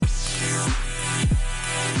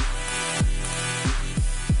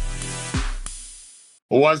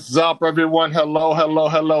What's up, everyone? Hello, hello,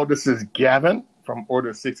 hello. This is Gavin from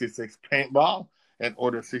Order 66 Paintball and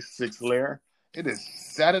Order 66 Lair. It is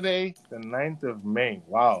Saturday, the 9th of May.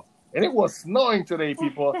 Wow. And it was snowing today,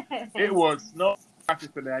 people. It was snowing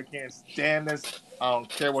today. I can't stand this. I don't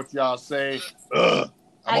care what y'all say. Ugh.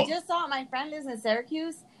 I just saw my friend lives in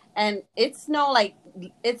Syracuse, and it's snow like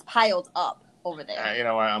it's piled up over there. You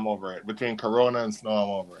know what? I'm over it. Between Corona and snow, I'm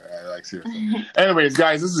over it. Like, seriously. Anyways,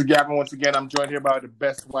 guys, this is Gavin once again. I'm joined here by the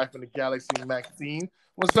best wife in the galaxy, Maxine.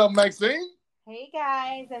 What's up, Maxine? Hey,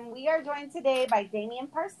 guys. And we are joined today by Damian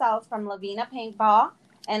Parcells from Lavina Paintball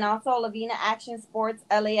and also Lavina Action Sports,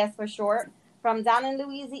 LAS for short, from down in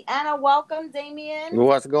Louisiana. Welcome, Damian.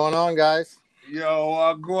 What's going on, guys?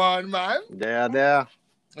 Yo, go on, man. There.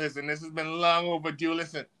 Listen, this has been long overdue.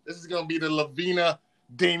 Listen, this is going to be the Lavina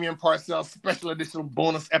Damian Parcells special edition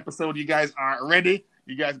bonus episode. You guys aren't ready.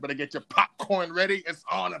 You guys better get your popcorn ready. It's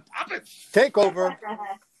on and popping. Take over.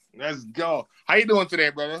 Let's go. How you doing today,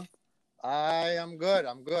 brother? I am good.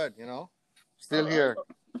 Still here.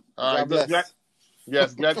 All right. Glad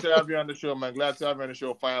to have you on the show, man. Glad to have you on the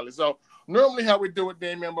show finally. So normally how we do it,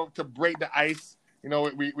 Damian, to break the ice,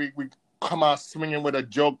 we come out swinging with a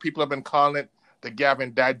joke. People have been calling it the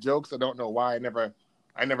Gavin dad jokes. I don't know why.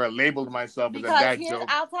 I never labeled myself as a dad joke.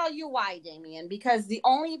 I'll tell you why, Damian. Because the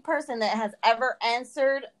only person that has ever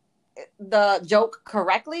answered the joke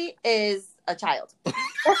correctly is a child.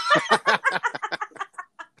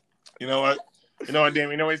 You know what,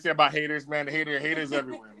 Damian? You know what they say about haters, man? The haters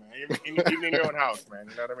everywhere, man. Even in your own house, man.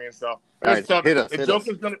 You know what I mean? So,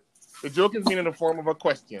 the joke is in the form of a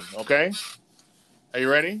question. Okay, are you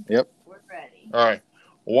ready? Yep. We're ready. All right.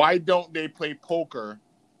 Why don't they play poker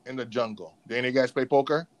in the jungle? Do any of you guys play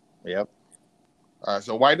poker? Yep. All right.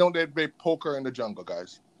 So why don't they play poker in the jungle,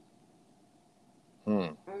 guys?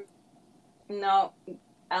 No.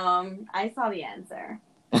 I saw the answer.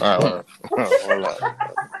 All right. Hold on.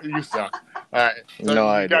 You suck. All right. So no you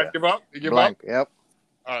idea. Guys give up? You give Blank. up? Yep.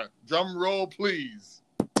 All right. Drum roll, please.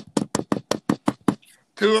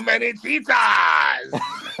 Too many cheetahs.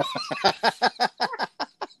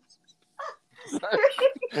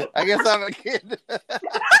 I guess I'm a kid.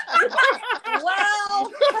 Wow.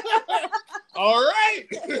 All right.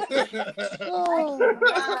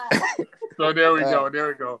 So there we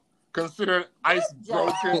go. Consider ice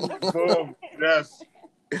broken. Boom. Yes.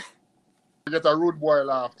 Get a rude boy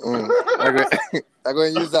laugh. I'm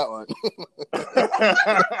going to use that one.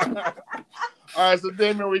 All right, so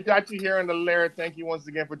Damian, we got you here in the lair. Thank you once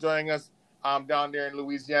again for joining us down there in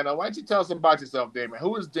Louisiana. Why don't you tell us about yourself, Damian?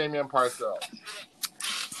 Who is Damian Parcells?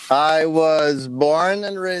 I was born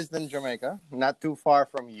and raised in Jamaica, not too far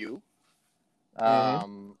from you.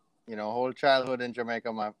 Whole childhood in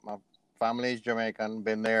Jamaica. My family is Jamaican,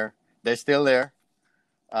 been there. They're still there.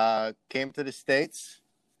 Came to the States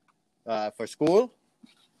for school,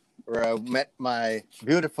 where I met my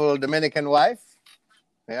beautiful Dominican wife.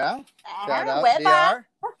 Yeah, shout out DR.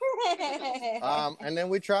 And then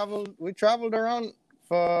we traveled around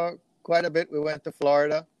for quite a bit. We went to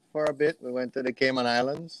Florida for a bit. We went to the Cayman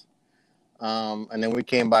Islands, and then we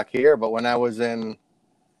came back here. But when I was in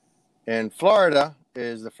Florida,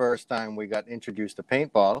 is the first time we got introduced to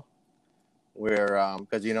paintball. Where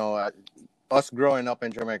because us growing up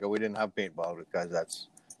in Jamaica, we didn't have paintball because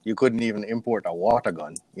you couldn't even import a water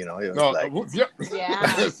gun. It was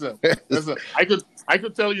Yeah. Listen. I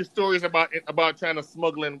could tell you stories about trying to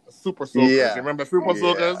smuggle in super soakers. Yeah. You remember super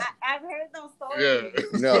soakers? I've heard those stories.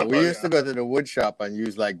 Yeah. No, we used to go to the wood shop and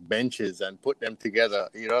use like benches and put them together,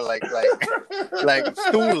 like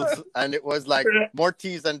stools, and it was like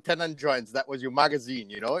mortise and tenon joints. That was your magazine,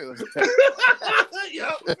 It was.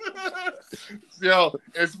 Yo,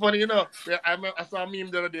 it's funny, I saw a meme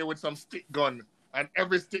the other day with some stick gun, and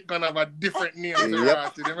every stick gun have a different name.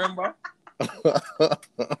 Yep. Do you remember? That's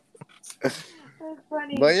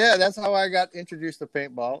funny. But yeah, that's how I got introduced to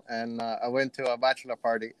paintball, and I went to a bachelor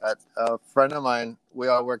party at a friend of mine. We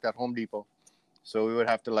all worked at Home Depot, so we would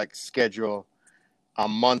have to schedule a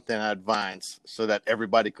month in advance so that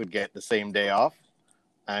everybody could get the same day off.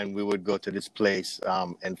 And we would go to this place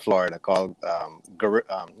in Florida called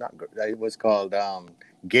it was called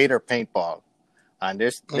Gator Paintball, and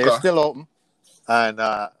they're still open, and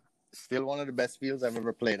still one of the best fields I've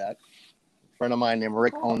ever played at. A friend of mine named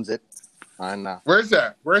Rick owns it, and where's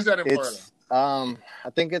that? Where's that in Florida? I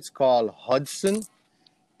think it's called Hudson.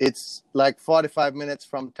 It's like 45 minutes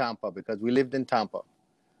from Tampa because we lived in Tampa,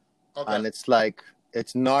 and it's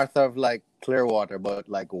north of Clearwater, but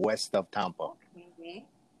west of Tampa.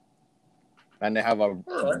 And they have a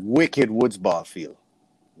wicked woods ball field.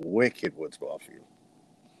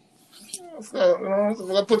 So, so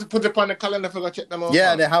we're gonna put it on the calendar for go check them out.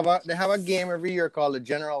 Yeah, Man. they have a game every year called the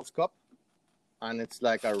General's Cup, and it's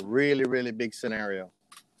like a really really big scenario.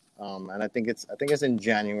 And I think it's in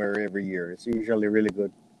January every year. It's usually really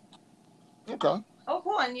good. Okay. Oh,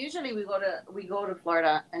 cool! And usually we go to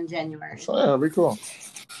Florida in January. So yeah, that'd be cool.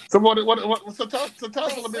 So so tell us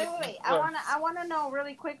a little bit. Wait. I wanna know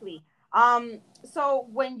really quickly. So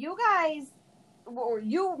when you guys,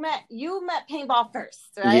 you met paintball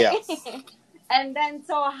first, right? Yes. And then,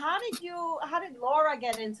 so how did Laura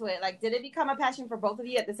get into it? Like, did it become a passion for both of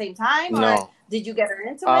you at the same time, or No. did you get her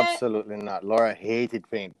into Absolutely not. Laura hated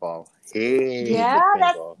paintball. Yeah,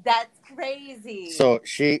 Paintball. that's crazy. So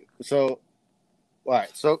all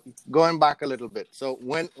right. So going back a little bit. So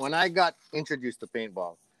when I got introduced to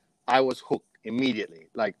paintball, I was hooked immediately,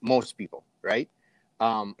 like most people, right?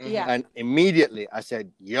 Yeah. And immediately I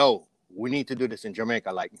said, "Yo, we need to do this in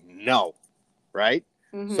Jamaica." Like, no, right?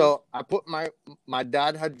 Mhm. So I put my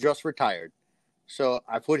dad had just retired, so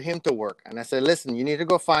I put him to work, and I said, "Listen, you need to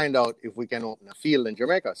go find out if we can open a field in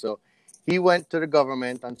Jamaica." So he went to the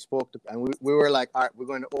government and spoke to, and we were like, "All right,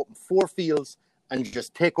 we're going to open 4 fields and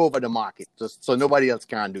just take over the market, just so nobody else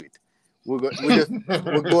can do it.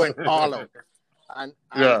 We're going all out." And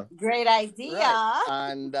Yeah. Great idea. right.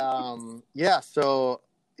 And so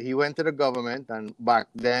he went to the government, and back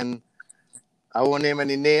then, I won't name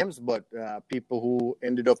any names, but people who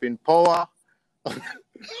ended up in power.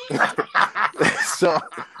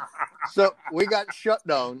 So we got shut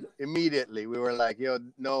down immediately. We were like, "Yo,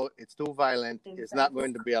 no, it's too violent. It's not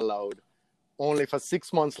going to be allowed." Only for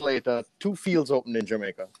 6 months later, 2 fields opened in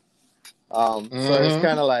Jamaica. So it's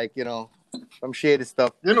kind of like, some shady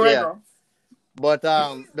stuff. Yeah. But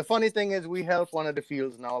the funny thing is, we help one of the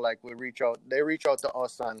fields now. Like, they reach out to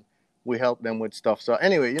us, and we help them with stuff. So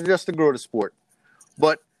anyway, just to grow the sport.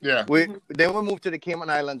 But yeah, then we moved to the Cayman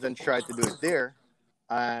Islands and tried to do it there,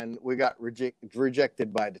 and we got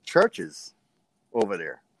rejected by the churches over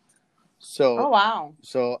there. So, oh wow.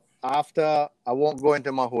 So after, I won't go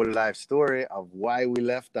into my whole life story of why we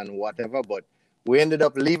left and whatever, but we ended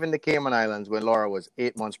up leaving the Cayman Islands when Laura was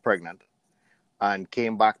 8 months pregnant, and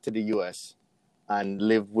came back to the U.S. and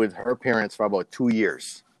lived with her parents for about 2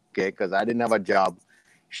 years. Okay, because I didn't have a job,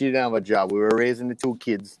 she didn't have a job. We were raising the 2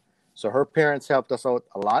 kids. So her parents helped us out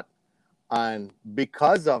a lot. And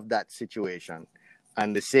because of that situation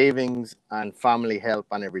and the savings and family help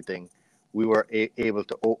and everything, we were able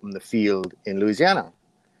to open the field in Louisiana.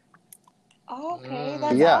 Okay,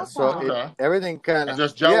 that's awesome. So everything kind of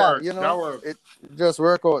just it just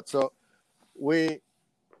worked out. So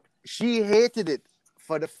she hated it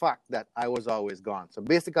for the fact that I was always gone. So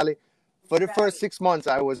basically, for the first 6 months,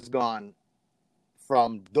 I was gone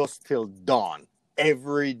from dusk till dawn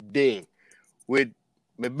every day with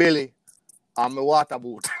my belly on my water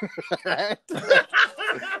boot. Right?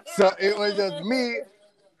 So it was just me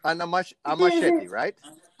and a machete, right?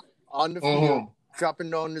 On the field, chopping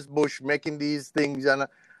down this bush, making these things, and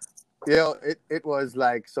it was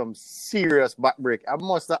like some serious backbreak.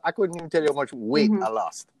 I couldn't even tell you how much weight I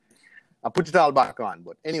lost. I put it all back on,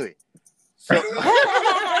 but anyway.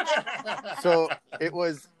 So it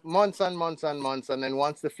was months and months and months, and then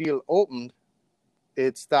once the field opened,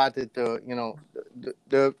 it started to,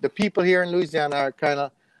 the people here in Louisiana are kind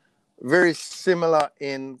of very similar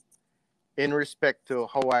in respect to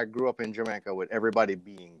how I grew up in Jamaica, with everybody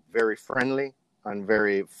being very friendly and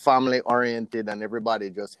very family oriented, and everybody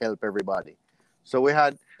just help everybody. So we've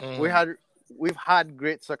had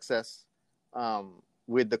great success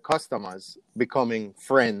with the customers becoming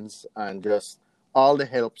friends and just all the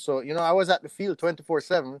help. So, I was at the field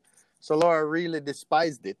 24/7. So Laura really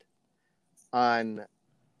despised it. And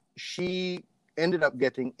she ended up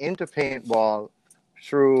getting into paintball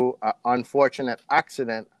through an unfortunate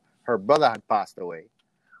accident. Her brother had passed away.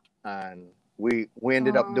 And we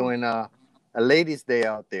ended up doing a ladies' day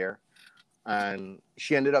out there. And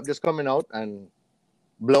she ended up just coming out and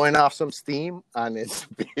blowing off some steam. And it's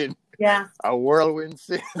been a whirlwind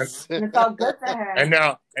since. It's all good for her. And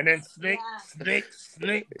then Snake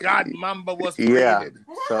God Mamba was created.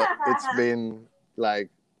 Yeah. So it's been like,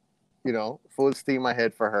 full steam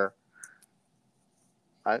ahead for her.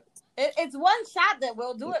 It's one shot that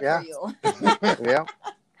will do it for you. Yeah.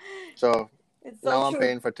 So it's so now true. I'm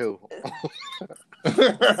paying for 2.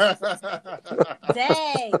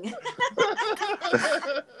 Dang.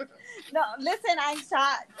 No, listen, I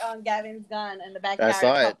shot Gavin's gun in the backyard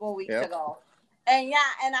a couple weeks ago. And yeah,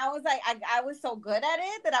 and I was like, I was so good at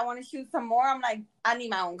it that I want to shoot some more. I'm like, I need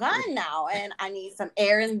my own gun now, and I need some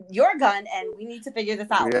air in your gun, and we need to figure this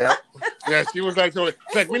out. Yeah. Yeah, she was like, so it's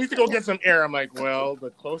like, we need to go get some air. I'm like, well, the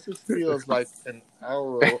closest field is like an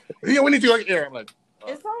hour. Yeah, we need to go get air. I'm like,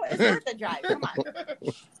 it's worth the drive. Come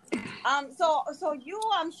on. So you,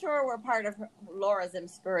 I'm sure, were part of Laura's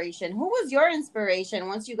inspiration. Who was your inspiration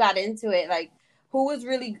once you got into it? Like, who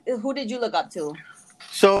did you look up to?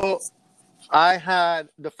 So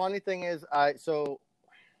the funny thing is,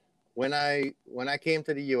 when I came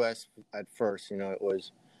to the US at first,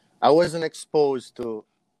 I wasn't exposed to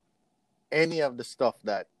any of the stuff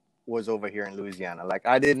that was over here in Louisiana. Like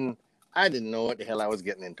I didn't know what the hell I was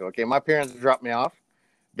getting into. Okay, my parents dropped me off.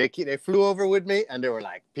 They flew over with me and they were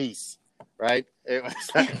like, peace, right? It was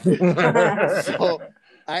like, so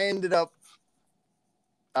I ended up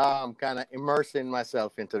kind of immersing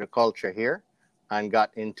myself into the culture here and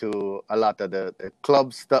got into a lot of the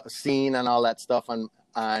club scene and all that stuff.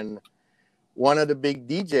 And one of the big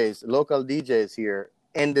DJs, local DJs here,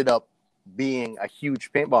 ended up being a huge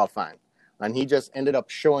paintball fan. And he just ended up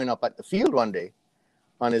showing up at the field one day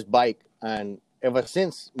on his bike. And ever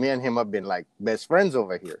since, me and him have been like best friends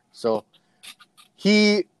over here. So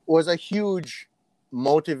he was a huge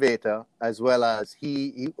motivator, as well as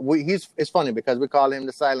it's funny because we call him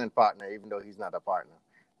the silent partner, even though he's not a partner.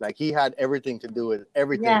 Like he had everything to do with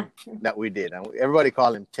everything that we did. And everybody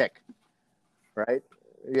called him Tech, right?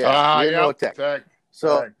 Yeah, Tech.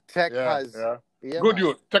 So Tech has... Yeah, good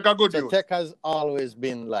youth. Tech a good youth. Tech has always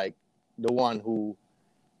been like the one who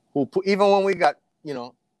even when we got,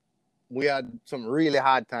 we had some really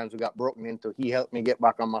hard times we got broken into, he helped me get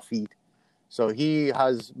back on my feet. So he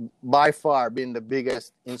has by far been the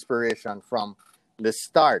biggest inspiration from the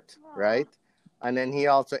start, right? And then he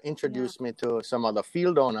also introduced me to some other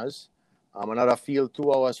field owners. Another field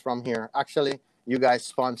 2 hours from here. Actually, you guys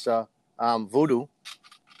sponsor Voodoo,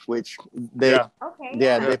 which they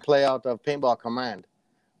play out of Paintball Command,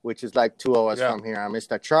 which is like 2 hours from here. And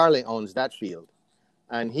Mr. Charlie owns that field.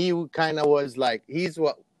 And he kind of was like, he's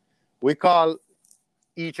what we call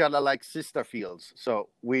each other like sister fields. So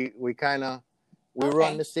we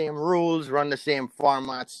run the same rules, run the same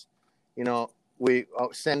formats, we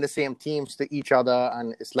send the same teams to each other.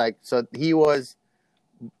 And it's like, so he was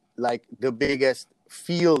like the biggest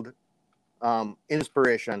field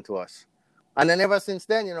inspiration to us. And then ever since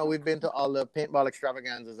then, we've been to all the paintball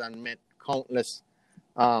extravaganzas and met countless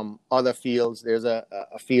other fields. There's a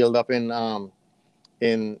field up in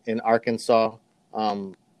Arkansas.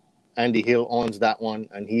 Andy Hill owns that one,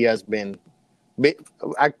 and he has been...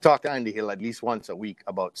 I talk to Andy Hill at least once a week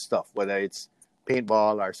about stuff, whether it's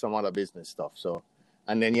paintball or some other business stuff. So,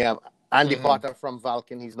 and then you have Andy Potter from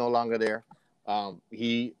Vulcan. He's no longer there.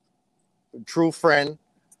 He, true friend,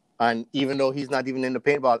 and even though he's not even in the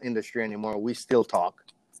paintball industry anymore, we still talk.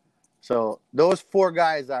 So those 4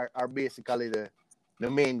 guys are basically the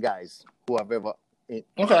main guys who have ever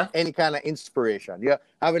any kind of inspiration. You're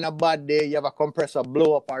having a bad day, you have a compressor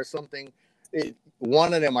blow up or something,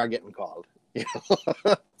 one of them are getting called.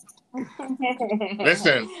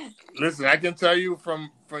 Listen, I can tell you from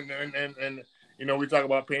and we talk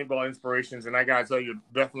about paintball inspirations, and I gotta tell you,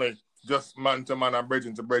 definitely just man to man and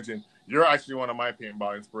bridging to bridging, you're actually one of my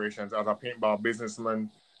paintball inspirations as a paintball businessman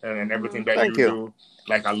and everything that you do.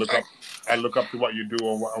 Like I look up to what you do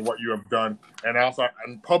and what you have done. And also,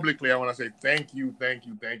 and publicly, I want to say thank you.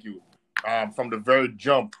 From the very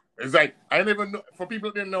jump. It's like, I didn't even know, for people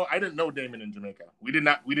who didn't know, I didn't know Damon in Jamaica. We did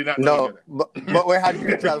not know. No, but we had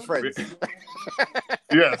mutual friends.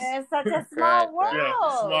 Yes. It's such a small world. Yeah,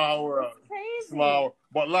 small world. It's crazy. Small.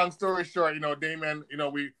 But long story short, Damon,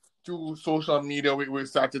 we, through social media, we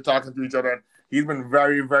started talking to each other. And he's been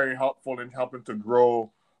very, very helpful in helping to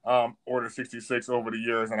grow Order 66 over the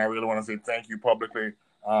years. And I really want to say thank you publicly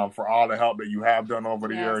for all the help that you have done over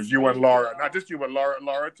the years. You and Laura, not just you, but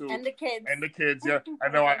Laura too. And the kids. Yeah. I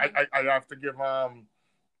know I have to give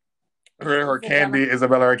her candy,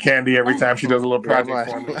 Isabella, her candy every time she does a little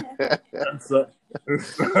project for me.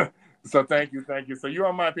 So thank you. So you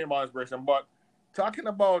are my paintball inspiration. But talking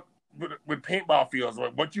about with paintball fields,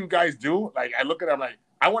 what you guys do, like I look at it, I'm like,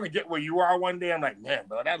 I want to get where you are one day. I'm like, man,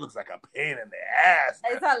 bro, that looks like a pain in the ass.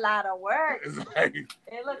 Man. It's a lot of work. It's like,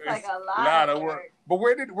 it looks like a lot of work. But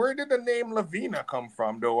where did the name Lavina come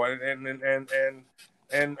from, though? And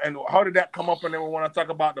how did that come up? And then we want to talk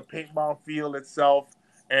about the paintball field itself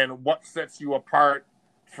and what sets you apart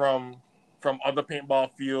from other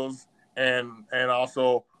paintball fields, and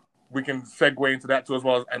also we can segue into that too as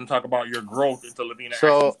well and talk about your growth into Lavina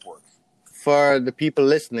Action Sports. For the people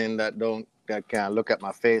listening that can't look at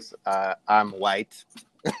my face, I'm white.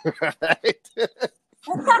 Right?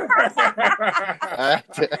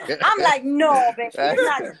 I'm like, no, bitch, Right? you're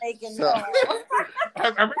not Jamaican, So, no.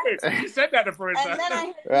 I mean, you said that the first And time. then I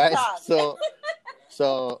heard you right? talk.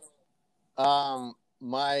 So,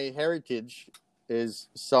 my heritage is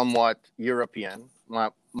somewhat European.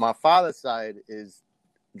 My father's side is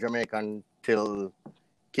Jamaican till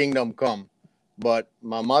kingdom come, but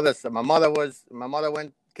my mother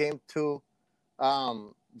came to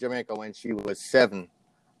Jamaica when she was 7,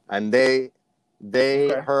 and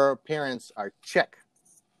Okay. her parents are Czech,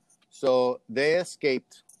 so they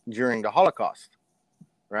escaped during the Holocaust,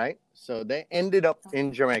 right? So they ended up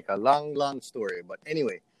in Jamaica. Long story, but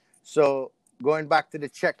anyway. So going back to the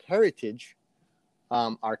Czech heritage,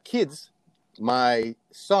 our kids, my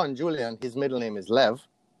son Julian, his middle name is Lev,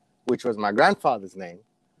 which was my grandfather's name,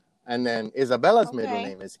 and then Isabella's middle Okay.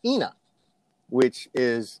 name is Ina, which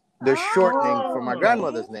is the shortening for my Oh.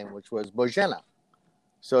 grandmother's name, which was Bojena.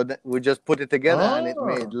 So we just put it together, and it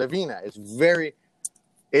made Levina. It's very,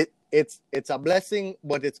 it's a blessing,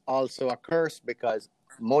 but it's also a curse because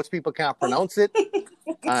most people can't pronounce it,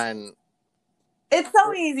 and It's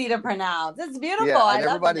so easy to pronounce. It's beautiful. yeah, I and love the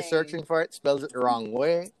everybody's name. searching for it, spells it the wrong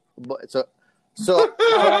way. But so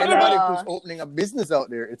for anybody who's opening a business out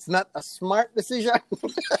there, it's not a smart decision.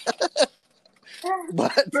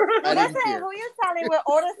 But I didn't Listen, care. who you telling with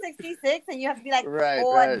order 66 and you have to be like, Right,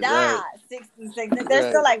 order right. 66. And they're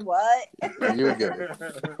still like, what? You get it.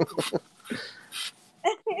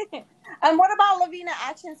 And what about Lavina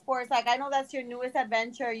Action Sports? Like, I know that's your newest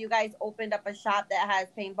adventure. You guys opened up a shop that has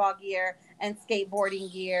paintball gear and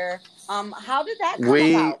skateboarding gear. How did that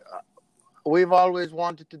come about? We've always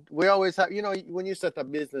wanted to. We always have. You know, when you set a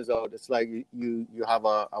business out, it's like you have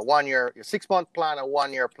a 1 year, a 6-month plan, a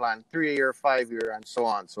 1 year plan, 3 year, 5 year, and so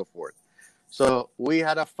on and so forth. So we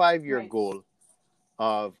had a 5 year Right. goal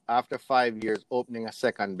of after 5 years opening a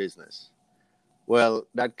second business. Well,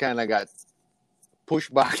 that kind of got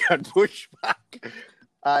pushed back and pushed back.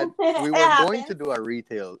 And we It were going happens. to do a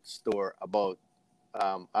retail store about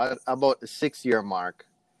the 6 year mark,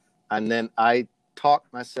 and then I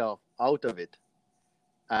talked myself out of it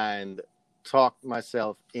and talked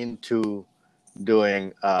myself into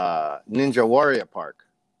doing Ninja Warrior Park.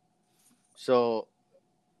 So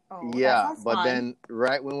Oh, yeah, that sounds but fun. then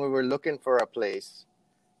right when we were looking for a place,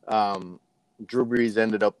 Drew Brees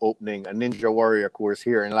ended up opening a Ninja Warrior course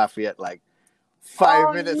here in Lafayette, like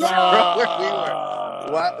 5 minutes no. from where we were.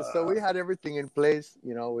 Wow. So we had everything in place.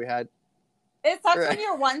 You know, we had It sucks when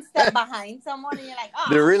you're one step behind someone and you're like,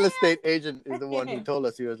 oh, the real man. estate agent is the one who told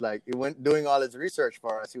us. He was like, he went doing all his research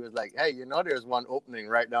for us. He was like, hey, you know, there's one opening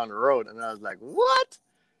right down the road. And I was like, what?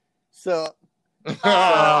 So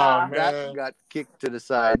Ah. that got kicked to the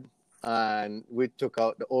side, and we took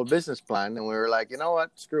out the old business plan, and we were like, you know what?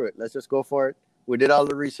 Screw it. Let's just go for it. We did all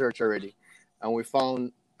the research already, and we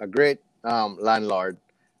found a great landlord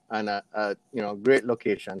and a great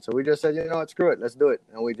location. So we just said, you know what? Screw it. Let's do it.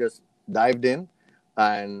 And we just dived in,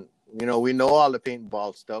 and we know all the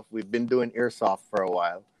paintball stuff. We've been doing airsoft for a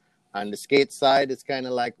while, and the skate side is kind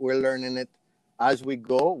of like we're learning it as we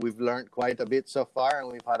go. We've learned quite a bit so far,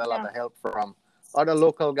 and we've had a lot of help from other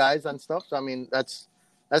local guys and stuff. So I mean, that's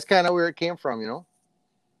kind of where it came from,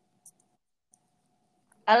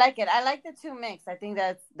 I like it. I like the two mix. I think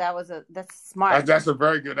that's smart. That's a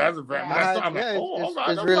very good. That's a very. Yeah.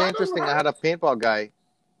 It's really interesting. I had a paintball guy,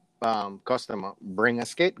 customer, bring a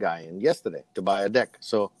skate guy in yesterday to buy a deck.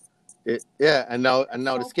 So, and now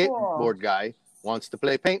the skateboard guy wants to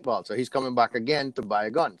play paintball, so he's coming back again to buy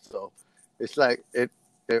a gun. So, it's like it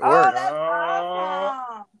works. That's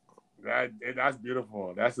awesome. That's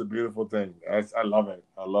beautiful. That's a beautiful thing. I love it.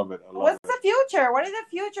 What's the future? What are the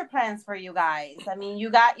future plans for you guys? I mean, you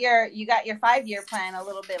got your 5-year plan a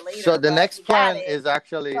little bit later. So the next plan is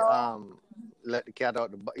actually let the cat out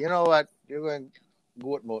the bag. You know what? You're going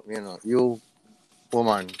good mode. You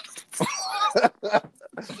woman.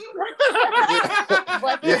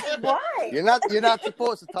 Why? You're not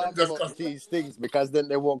supposed to talk about these things because then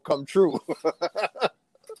they won't come true.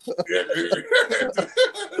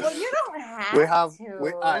 Well, you don't have to.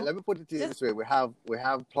 All right, let me put it to you this way. We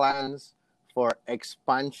have plans for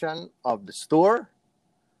expansion of the store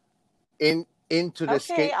into the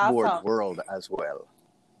skateboard world as well.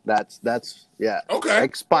 That's okay.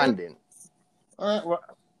 Expanding. All right. Well,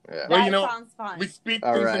 yeah. Well, sounds fun. We speak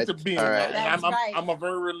things into being. All right. I'm a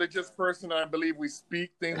very religious person. I believe we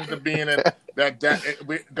speak things into being, and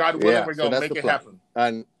God willing, we're gonna make it happen.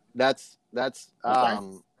 And that's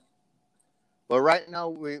well, right now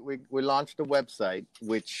we launched a website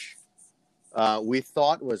which we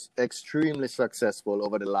thought was extremely successful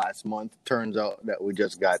over the last month. Turns out that we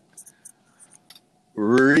just got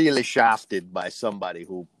really shafted by somebody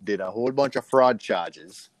who did a whole bunch of fraud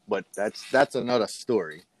charges, but that's another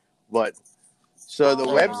story. But so the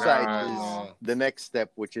Oh, website no. is the next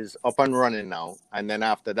step, which is up and running now. And then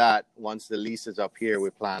after that, once the lease is up here, we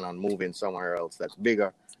plan on moving somewhere else that's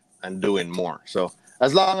bigger and doing more. So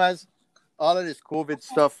as long as all of this COVID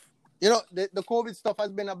stuff, the COVID stuff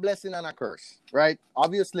has been a blessing and a curse, right?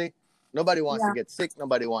 Obviously, nobody wants to get sick.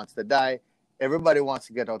 Nobody wants to die. Everybody wants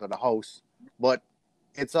to get out of the house. But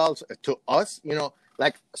it's also, to us,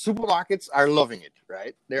 like supermarkets are loving it,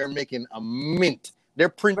 right? They're making a mint. They're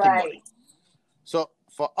printing money. So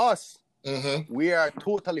for us, we are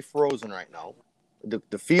totally frozen right now.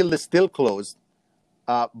 The field is still closed.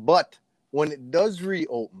 But when it does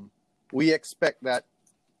reopen, we expect that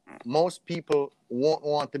most people won't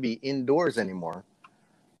want to be indoors anymore.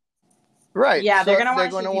 Right. Yeah, so they're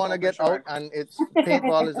going to want to get out, and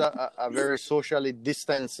paintball is a very socially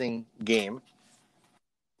distancing game.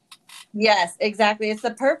 Yes, exactly. It's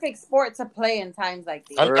the perfect sport to play in times like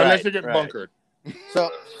these. Unless you get bunkered. So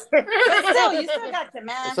But still, you still got the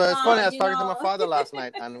mask. So it's on, funny. I was talking to my father last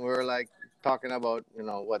night, and we were like talking about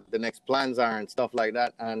what the next plans are and stuff like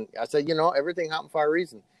that. And I said, everything happened for a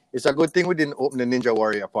reason. It's a good thing we didn't open the Ninja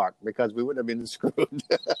Warrior Park, because we would have been screwed.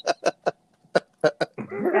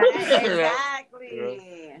 Exactly.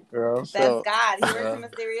 Yeah. That's God. He works in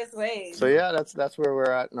mysterious ways. So yeah, that's where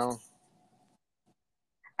we're at now.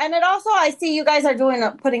 And it also, I see you guys are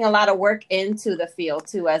putting a lot of work into the field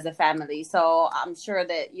too as a family. So I'm sure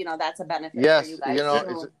that that's a benefit for you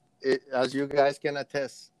guys. As you guys can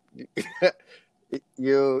attest,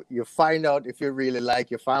 you find out if you really like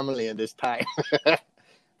your family in this time.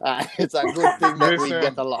 It's a good thing that we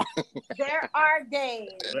get along. There are days.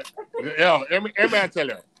 Let me tell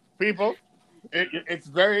you, people, it's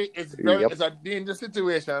a dangerous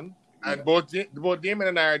situation, and both Damon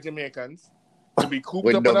and I are Jamaicans. To be cooped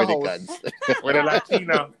with up in a Dominicans. house with a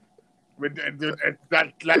Latina, with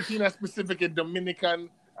that Latina specific in Dominican,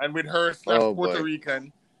 and with her Puerto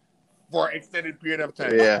Rican for an extended period of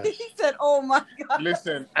time. Yeah. He said, "Oh my God."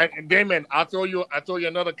 Listen, and Damon, I'll throw you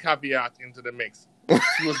another caveat into the mix.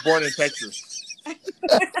 She was born in Texas.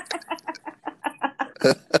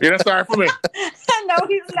 You're not sorry for me. No,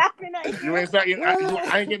 he's laughing at you. You ain't sorry.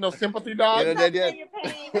 I ain't getting no sympathy, dog.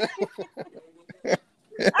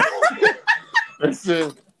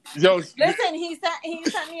 Listen, Listen, he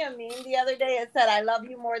sent me a meme the other day. It said, "I love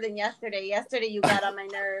you more than yesterday. Yesterday you got on my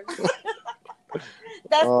nerves."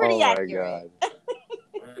 That's pretty accurate.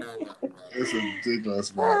 It's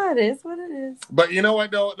ridiculous, man. It is what it is. But you know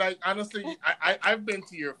what though? Like honestly, I've been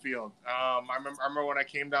to your field. I remember when I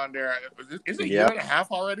came down there. Is it a year and a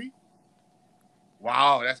half already?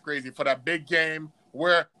 Wow, that's crazy for that big game.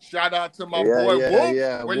 Where shout out to my boy Wolf.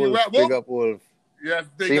 Yeah, Where Wolf, you at, Wolf? Big up Wolf. Yes,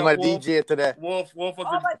 big See up my Wolf. DJ today. Wolf. But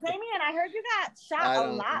Damien, I heard you got shot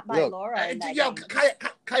a lot by Laura. Kayate.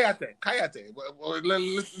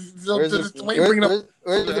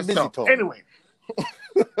 Where's the busy talk? Anyway.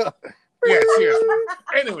 Yes.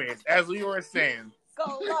 Anyways, as we were saying,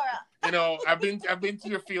 go Laura. I've been to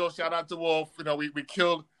your field. Shout out to Wolf. We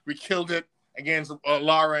killed it against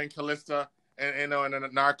Laura and Callista, and in a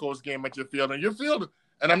Narcos game at your field. And your field,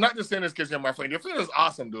 and I'm not just saying this because you're my friend. Your field is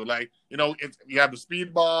awesome, dude. Like you have the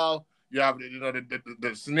speedball. You have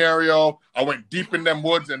the scenario. I went deep in them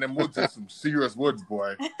woods, and them woods are some serious woods,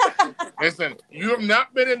 boy. Listen, you have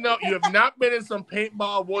not been in some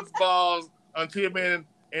paintball woods balls until you've been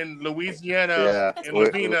in Louisiana, in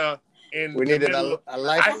Lavina. We needed a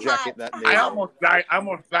life jacket that day. I almost died.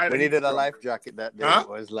 We needed a life jacket that day. It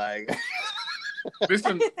was like,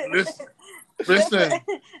 listen.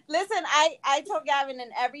 I told Gavin in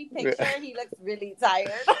every picture he looks really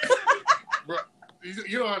tired. Bro,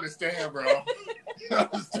 you don't understand, bro. You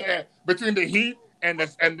don't understand between the heat and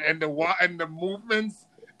the movements,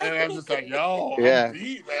 and I'm just like, yo, I'm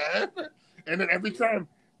beat, man. And then every time,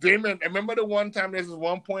 Damon, I remember the one time there's this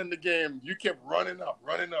one point in the game, you kept running up.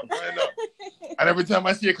 And every time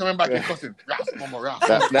I see you coming back, you're cussing,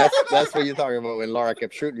 that's what you're talking about when Laura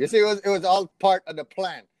kept shooting. You see, it was all part of the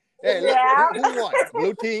plan. Hey, look, who won?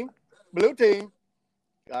 Blue team.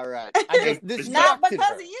 All right. I just distracted not because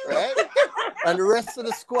her, of you. right? And the rest of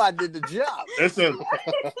the squad did the job.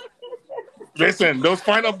 Listen, those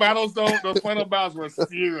final battles were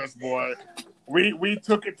serious, boy. We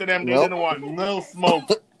took it to them. They didn't want no smoke.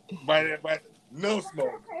 But no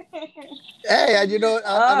smoke. Hey, and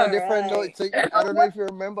on a different note, so I don't know if you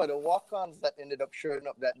remember the walk-ons that ended up showing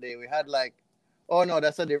up that day. We had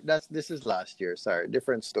this is last year. Sorry,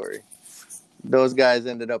 different story. Those guys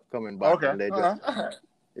ended up coming back, and they just.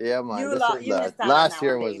 Yeah, man. Last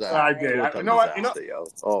year was I did. Yo.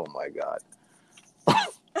 Oh my God.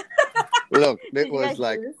 Look, Did it you was guys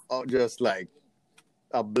like lose? just like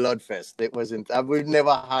a blood fest. It wasn't. We've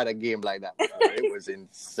never had a game like that before. It was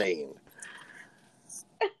insane.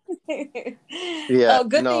 Yeah, Oh,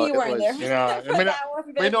 good thing no, you it weren't there was. for, Yeah, I for mean,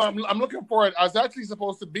 that one. but I'm looking forward. I was actually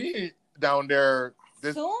supposed to be down there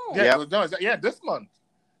this Soon. Yep. this month.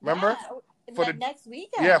 Remember for the next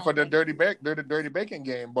weekend. for the dirty bacon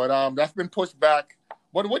game, but that's been pushed back.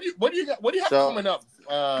 What do you have So- coming up,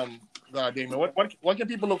 Damien? What can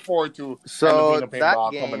people look forward to? at So Lavina that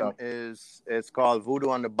Paintball coming game up? it's called Voodoo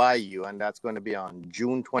on the Bayou, and that's going to be on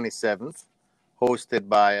June 27th, hosted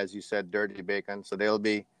by, as you said, Dirty Bacon. So they'll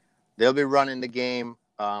be running the game,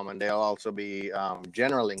 and they'll also be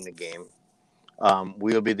generaling the game.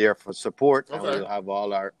 We'll be there for support, and Okay. we'll have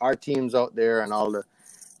all our teams out there and all the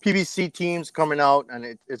PBC teams coming out, and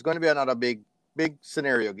it's going to be another big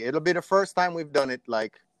scenario. It'll be the first time we've done it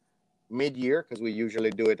like mid-year, because we usually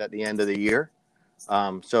do it at the end of the year.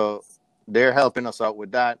 So they're helping us out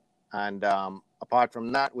with that. And apart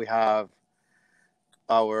from that, we have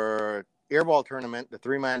our airball tournament, the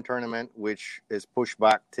 3-man tournament, which is pushed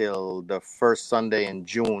back till the first Sunday in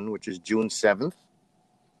June, which is June 7th,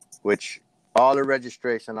 which all the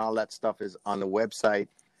registration, all that stuff is on the website.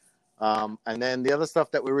 And then the other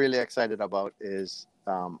stuff that we're really excited about is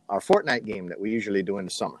our Fortnite game that we usually do in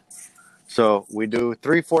the summer. So we do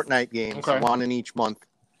 3 Fortnite games, Okay. one in each month.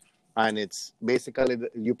 And it's basically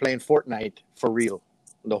you playing Fortnite for real,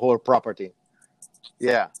 the whole property.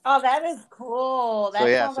 Yeah. Oh, that is cool. That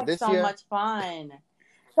sounds so like this so year, much fun.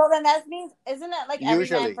 So then that means, isn't it like every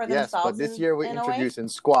usually, man for yes, themselves? but this year we're in a way? introducing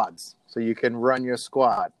squads. So you can run your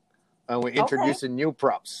squad. And we're Okay. introducing new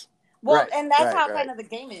props. Well, Right, and that's right, how right. kind of the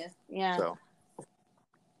game is. Yeah. So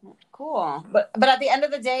Cool. But at the end of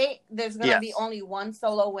the day, there's gonna be Yes. only one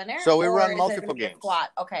solo winner. So we or run is there multiple gonna be a games. Squad.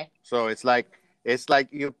 Okay. So it's like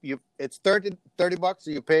you it's $30 bucks.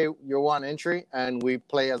 You pay your one entry, and we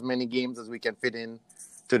play as many games as we can fit in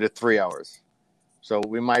to the 3 hours. So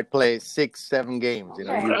we might play 6-7 games, you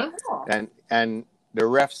know. Okay. Cool. And the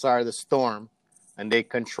refs are the storm, and they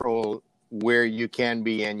control where you can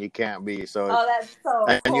be and you can't be. So Oh, that's so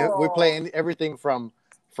and cool. we're playing everything from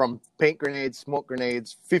paint grenades, smoke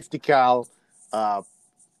grenades, 50 cal,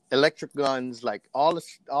 electric guns, like all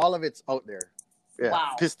of it's out there. Yeah,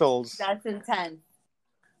 Wow. pistols. That's intense.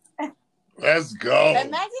 Let's go.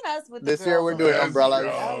 Imagine us with the This year girls we're over doing there. umbrellas.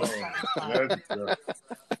 That was kinda fun. Let's go.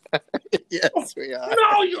 Yes, we are.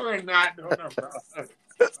 No, you're not. No.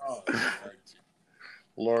 Oh,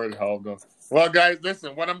 Lord help them. Well, guys,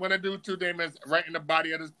 listen. What I'm going to do today is right in the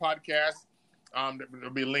body of this podcast. There'll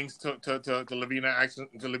be links to Lavina Action,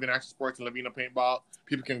 Sports, and Lavina Paintball.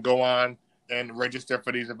 People can go on and register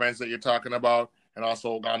for these events that you're talking about, and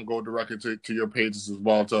also go directly to your pages as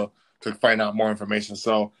well to find out more information.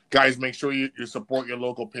 So, guys, make sure you support your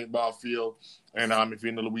local paintball field. And if you're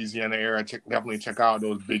in the Louisiana area, definitely check out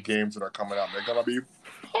those big games that are coming up. They're gonna be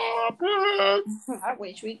popping. I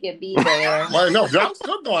wish we could be there. Well, no, I'm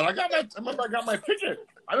still going. I remember I got my ticket.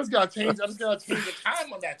 I just gotta change the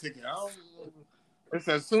time on that ticket. It's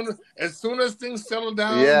as soon as things settle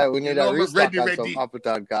down. Yeah, we need a I'm restock on ready. some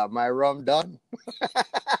Appleton Cup. My rum done.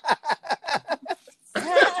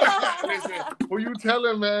 Listen, who you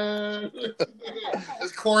telling, man?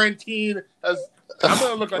 It's quarantine. I'm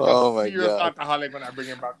gonna look like Oh, my a serious God. alcoholic when I bring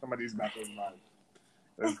back some of these back in mind.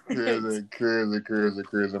 It's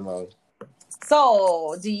crazy, man.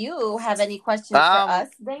 So, do you have any questions for us,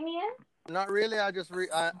 Damien? Not really. I just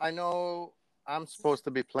I know I'm supposed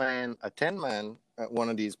to be playing a 10-man at one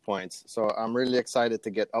of these points, so I'm really excited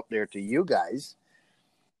to get up there to you guys.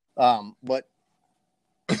 But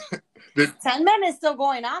 10 men is still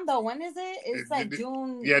going on though. When is it? It's like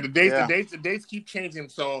June. Yeah, the dates keep changing.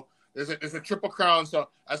 So there's a triple crown. So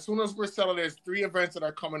as soon as we're settled, there's 3 events that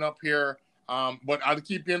are coming up here. But I'll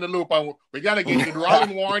keep you in the loop. We gotta get you.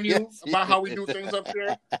 Rollin warn you about how we do things up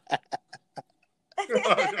here.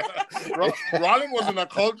 Rollin was in a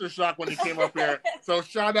culture shock when he came up here. So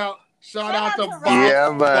shout out to Bob, Yeah,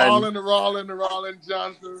 man. Rollin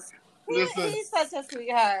Johnson. Listen, He's such a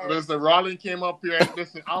sweetheart. Listen, Rollin came up here and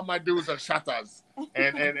listen, all my dudes are shatters.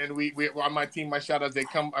 And we on my team, my shatters, they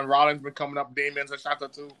come, and Rollin's been coming up, Damien's a shatter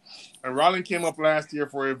too. And Rollin came up last year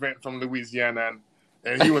for an event from Louisiana,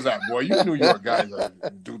 and he was like, boy, you New York guys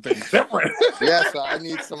do things different. yes, I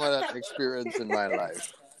need some of that experience in my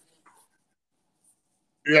life.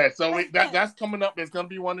 Yeah, so that's coming up. There's going to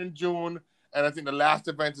be one in June, and I think the last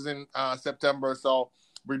event is in September. So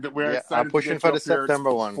we're excited. I'm pushing for the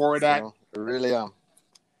September one. For that. So, I really am.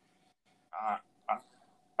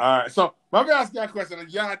 All right, so let me ask you a question.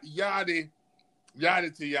 Yadi to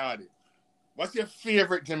Yadi. What's your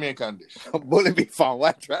favorite Jamaican dish? Bully beef and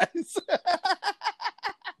white rice.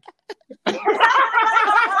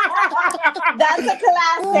 That's a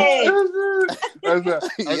classic.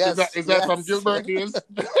 Is that from Gilbert Days?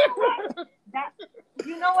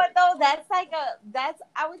 You know what though? That's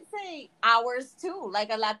I would say ours too, like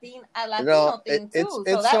a Latino thing too. It's so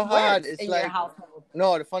that so works hard. It's in like your household.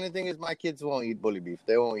 no. The funny thing is, my kids won't eat bully beef.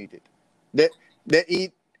 They won't eat it. They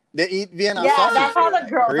eat Vienna Yeah, sausage. that's how the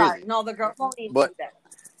girls are. Crazy. No, the girls won't eat But that.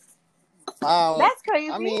 Um, That's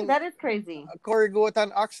crazy. I mean, That is crazy. curry goat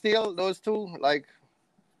and oxtail, those two, like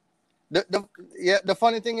the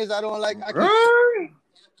funny thing is, I don't like ackee.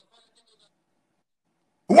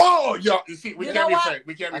 Whoa, yo! You see, we You can't know be what? friends.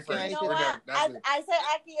 We can't be I can't friends. You eat know We're what? done. That's it. I said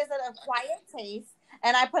ackee is an acquired taste,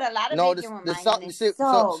 and I put a lot of No, bacon with the mine, salt. and it's See,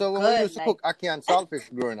 so so when good. we used to cook ackee and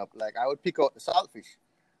saltfish growing up, like I would pick out the saltfish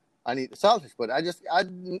and eat the saltfish, but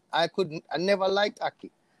I couldn't. I never liked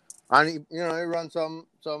ackee, and it run some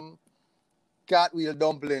cartwheel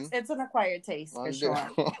dumpling. It's an acquired taste for And sure.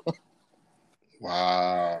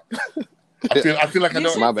 Wow. I feel like I You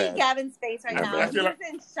don't. should My see bad. Gavin's face right My now. bad. He's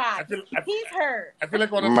in shock. He's hurt. I feel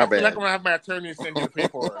like My I'm bad. gonna have my attorney send you the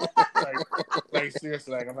paperwork. like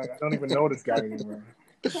seriously, I don't even know this guy anymore.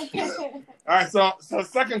 All right, so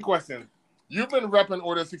second question. You've been repping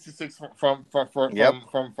Order 66 for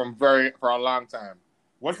a long time.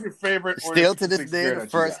 What's your favorite Order Still to 66 this day, gear the that you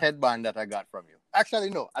first got? headband that I got from you. Actually,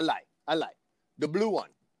 no, I lie. The blue one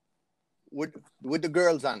with the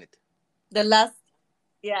girls on it. The lust.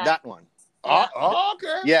 Yeah. That one. Oh,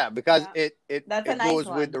 okay. Yeah, because it That's a it nice goes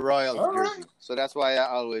one. with the Royals All right. jersey. So that's why I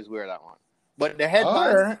always wear that one. But the All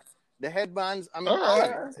headbands, right. I mean, All all of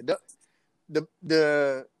right. it.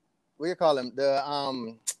 The what do you call them? The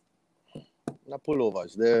not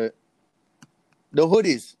pullovers. The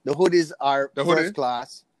hoodies. The hoodies are The first hoodie?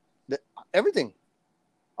 class. Everything.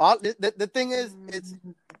 All the thing is, it's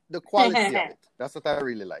the quality of it. That's what I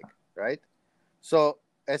really like, right? So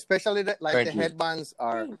especially the Thank you. headbands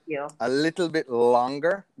are Thank you. a little bit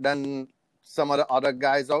longer than some of the other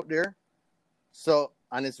guys out there. So,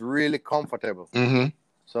 and it's really comfortable. Mm-hmm.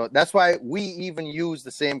 So that's why we even use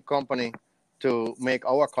the same company to make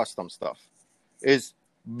our custom stuff. Is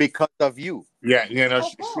because of you. Yeah,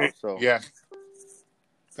 So yeah.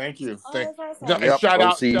 Thank you. That's awesome. And Yep, shout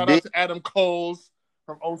out OCD. to Adam Coles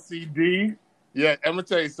from OCD. Yeah, I'm gonna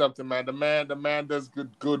tell you something, man. The man does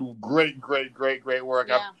great work.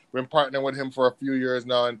 Yeah. I've been partnering with him for a few years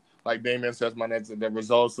now, and like Damien says, man, the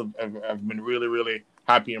results have been really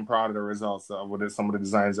happy and proud of the results with some of the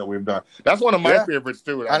designs that we've done. That's one of my Yeah. favorites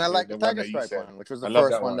too. And I actually, like the one Tiger that you Stripe said. one, which was I the love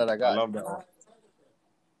first one that I got. I love that one.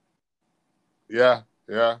 Yeah.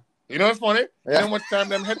 You know what's funny? Yeah. You know much time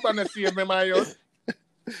them headbanders see him in my yard?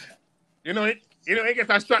 You know it gets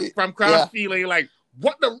a shot from Crossfield and you're like,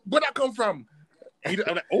 where that come from? I'm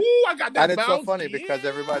like, oh, I got that. And it's so bounce. funny because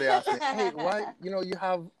everybody asks me, hey, why, you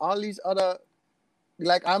have all these other,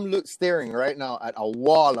 like I'm staring right now at a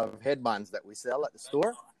wall of headbands that we sell at the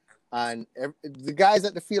store. And the guys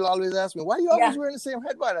at the field always ask me, why are you always wearing the same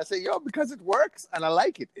headband? I say, because it works and I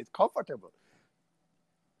like it. It's comfortable.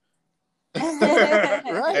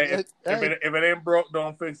 Right? Hey, if it ain't broke,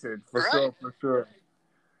 don't fix it. For sure.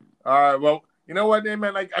 All right, well, you know what,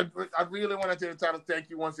 man? Like, I really want to take the time to thank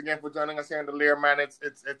you once again for joining us here in the Lear, man. It's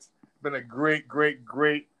been a great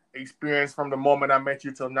experience from the moment I met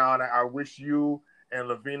you till now, and I wish you and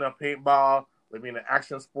Lavina Paintball, Lavina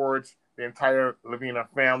Action Sports, the entire Lavina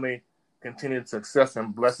family continued success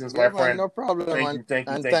and blessings, my friend. No problem, man. Thank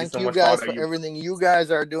you Thank so you much guys for for everything you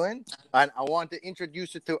guys are doing. And I want to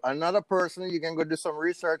introduce you to another person. You can go do some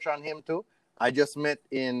research on him too. I just met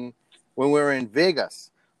when we were in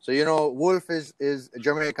Vegas. So, Wolf is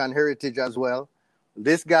Jamaican heritage as well.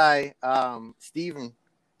 This guy, Steven,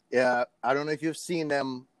 I don't know if you've seen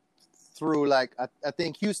them through, like, I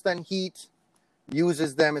think Houston Heat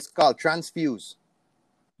uses them. It's called Transfuse.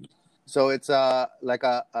 So it's like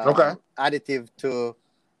a additive to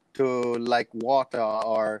like water,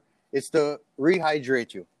 or it's to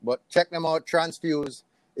rehydrate you. But check them out. Transfuse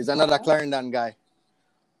is another Clarendon guy.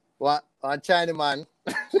 What? China man.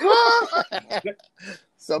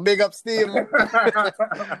 So big up, Steve.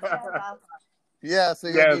 Yeah, so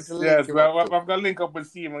you need to link him up I've got to link up with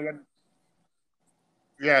Steve.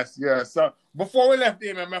 Yes. So before we left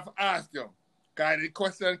him, I'm going to ask you, guys, the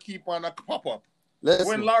question keep on a pop up. Listen.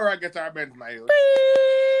 When Laura gets our Benz, my youth.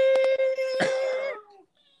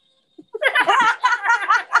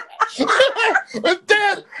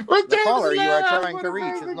 The caller you are trying to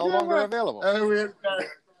reach is no longer available.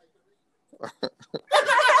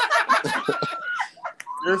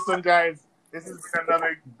 Listen, guys, This has been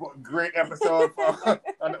another great episode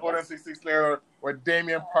on the Order 66 Layer with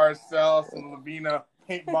Damian Parcells and Lavina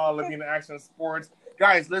Paintball, Lavina Action Sports.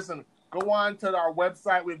 Guys, listen, go on to our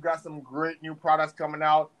website. We've got some great new products coming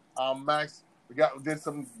out. Max, did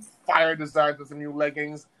some fire designs with some new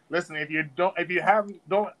leggings. Listen, if you haven't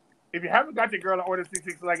got your girl an Order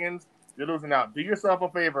 66 leggings, you're losing out. Do yourself a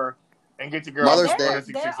favor and get your girl Mother's Order Day.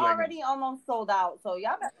 66 They're leggings. already almost sold out, so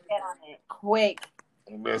y'all better get on it quick.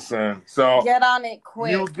 Listen, so Get on it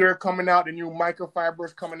quick. new gear coming out, the new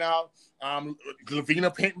microfibers coming out.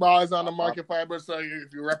 Lavina Paintball is on the microfibers, so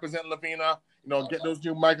if you represent Lavina, get those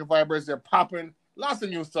new microfibers. They're popping. Lots of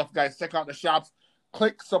new stuff, guys. Check out the shops.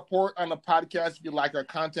 Click support on the podcast if you like our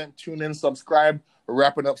content. Tune in, subscribe. We're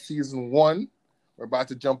wrapping up season 1. We're about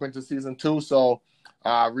to jump into season 2, so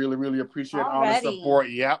really, really appreciate all the support.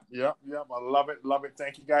 Yep. I love it.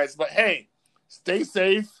 Thank you, guys. But hey, stay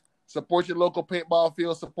safe. Support your local paintball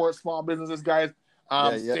field. Support small businesses, guys.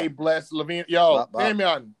 Stay blessed. Lavina,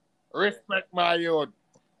 Damian, respect my youth.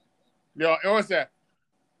 Yo, what's that?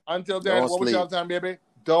 Until then, what was your time, baby?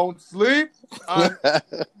 Don't sleep. Bad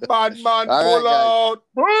man, pull out.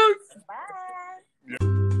 Peace. Bye.